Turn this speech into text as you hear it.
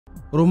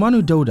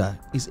Romanu Dauda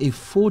is a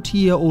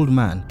 40-year-old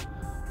man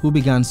who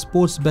began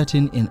sports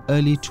betting in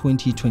early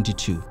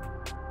 2022.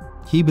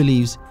 He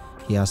believes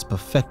he has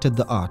perfected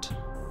the art,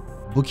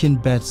 booking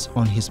bets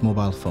on his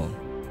mobile phone.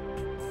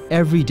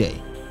 Every day,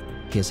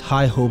 he has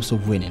high hopes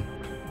of winning,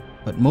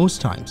 but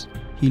most times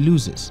he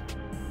loses.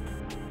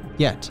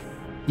 Yet,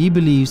 he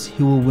believes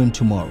he will win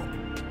tomorrow.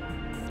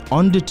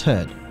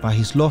 Undeterred by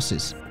his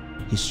losses,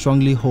 he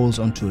strongly holds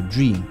onto a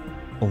dream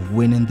of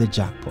winning the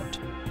jackpot.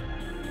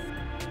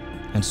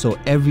 And so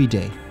every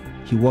day,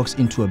 he walks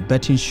into a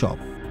betting shop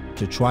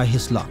to try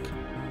his luck.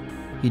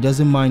 He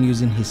doesn't mind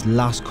using his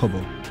last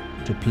kobo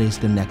to place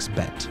the next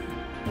bet.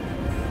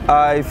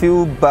 I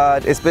feel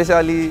bad,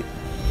 especially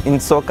in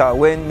soccer,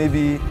 when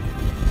maybe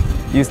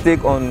you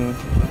stake on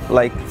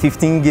like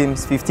 15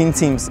 games, 15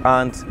 teams,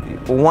 and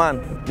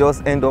one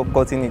just end up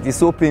cutting it. It's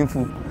so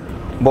painful.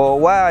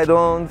 But why I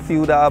don't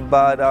feel that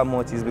bad that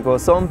much is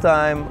because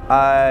sometimes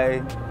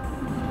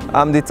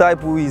I'm the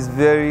type who is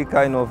very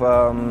kind of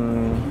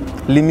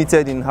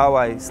limited in how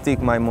I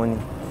stake my money.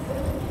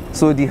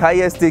 So the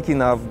highest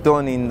staking I've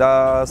done in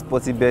that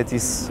sporty bet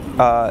is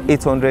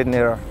 800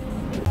 naira.